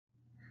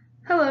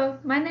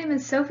my name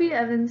is Sophie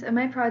Evans and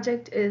my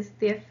project is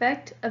The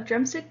Effect of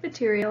Drumstick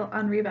Material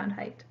on Rebound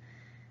Height.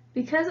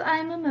 Because I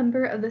am a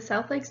member of the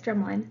South Lakes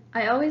Drumline,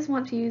 I always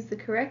want to use the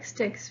correct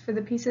sticks for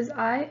the pieces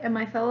I and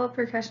my fellow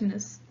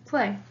percussionists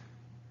play.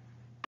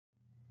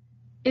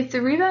 If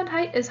the rebound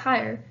height is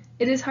higher,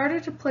 it is harder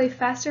to play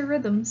faster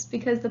rhythms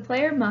because the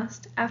player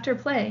must, after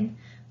playing,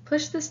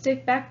 push the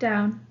stick back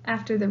down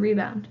after the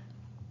rebound.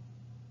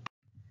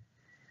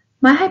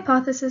 My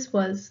hypothesis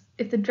was,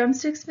 if the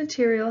drumstick's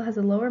material has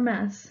a lower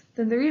mass,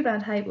 then the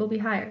rebound height will be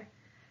higher.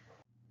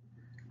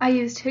 I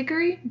used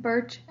hickory,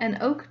 birch, and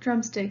oak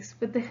drumsticks,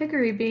 with the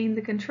hickory being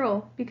the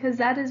control because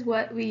that is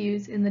what we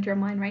use in the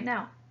drumline right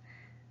now.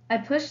 I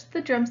pushed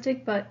the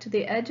drumstick butt to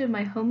the edge of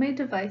my homemade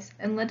device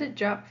and let it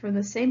drop from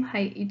the same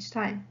height each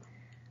time.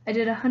 I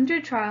did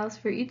 100 trials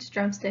for each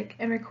drumstick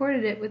and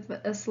recorded it with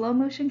a slow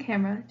motion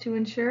camera to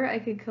ensure I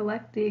could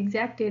collect the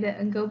exact data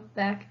and go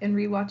back and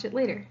rewatch it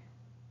later.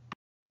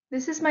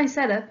 This is my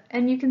setup,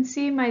 and you can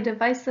see my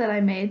device that I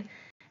made,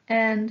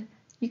 and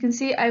you can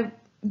see I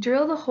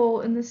drilled a hole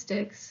in the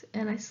sticks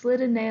and I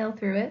slid a nail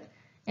through it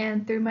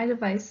and through my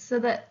device so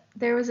that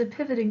there was a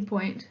pivoting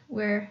point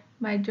where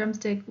my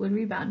drumstick would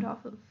rebound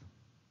off of.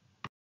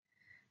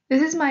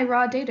 This is my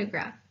raw data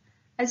graph.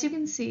 As you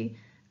can see,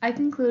 I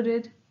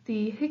concluded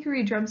the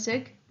hickory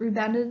drumstick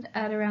rebounded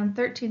at around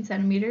 13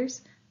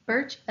 centimeters,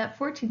 birch at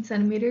 14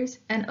 centimeters,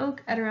 and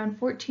oak at around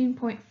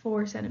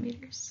 14.4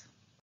 centimeters.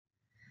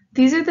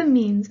 These are the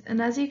means,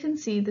 and as you can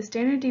see, the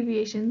standard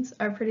deviations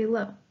are pretty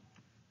low.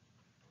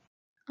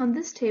 On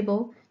this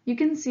table, you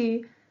can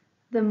see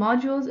the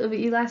modules of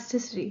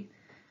elasticity.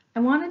 I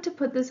wanted to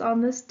put this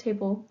on this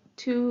table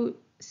to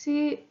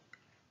see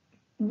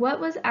what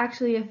was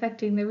actually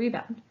affecting the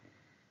rebound,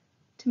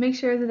 to make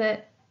sure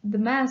that the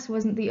mass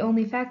wasn't the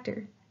only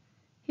factor.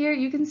 Here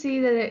you can see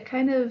that it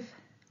kind of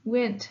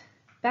went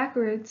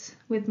backwards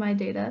with my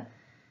data,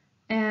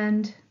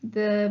 and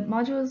the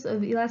modules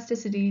of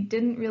elasticity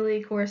didn't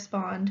really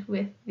correspond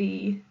with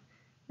the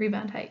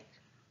rebound height.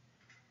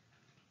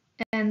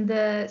 And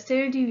the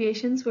standard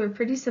deviations were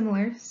pretty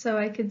similar, so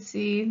I could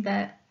see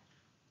that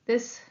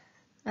this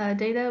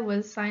data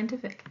was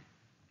scientific.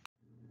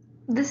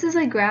 This is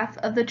a graph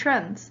of the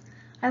trends.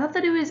 I thought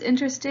that it was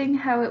interesting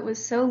how it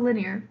was so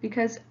linear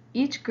because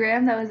each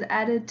gram that was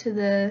added to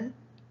the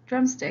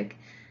drumstick,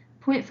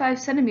 0.5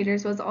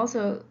 centimeters was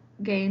also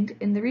gained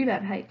in the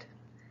rebound height.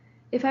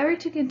 If I were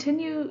to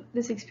continue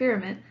this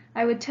experiment,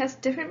 I would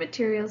test different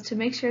materials to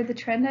make sure the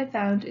trend I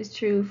found is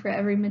true for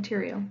every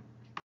material.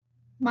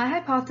 My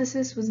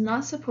hypothesis was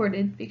not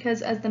supported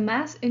because as the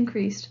mass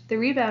increased, the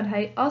rebound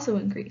height also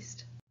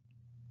increased.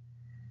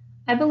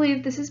 I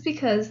believe this is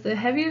because the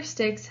heavier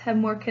sticks have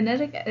more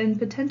kinetic and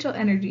potential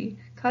energy,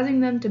 causing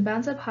them to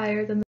bounce up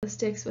higher than the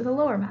sticks with a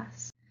lower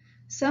mass.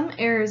 Some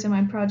errors in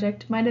my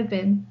project might have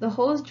been the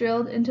holes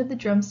drilled into the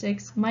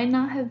drumsticks might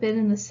not have been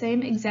in the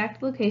same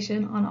exact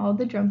location on all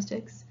the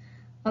drumsticks,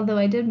 although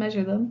I did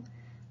measure them.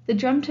 The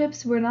drum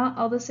tips were not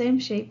all the same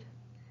shape.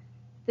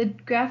 The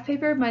graph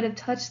paper might have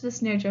touched the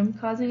snare drum,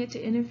 causing it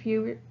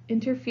to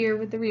interfere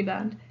with the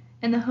rebound,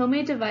 and the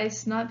homemade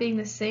device not being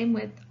the same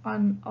width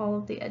on all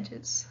of the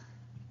edges.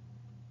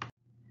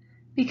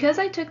 Because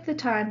I took the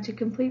time to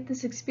complete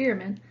this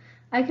experiment,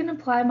 I can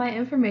apply my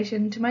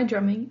information to my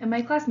drumming and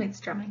my classmates'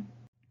 drumming.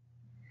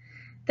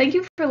 Thank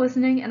you for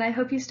listening, and I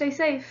hope you stay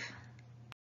safe.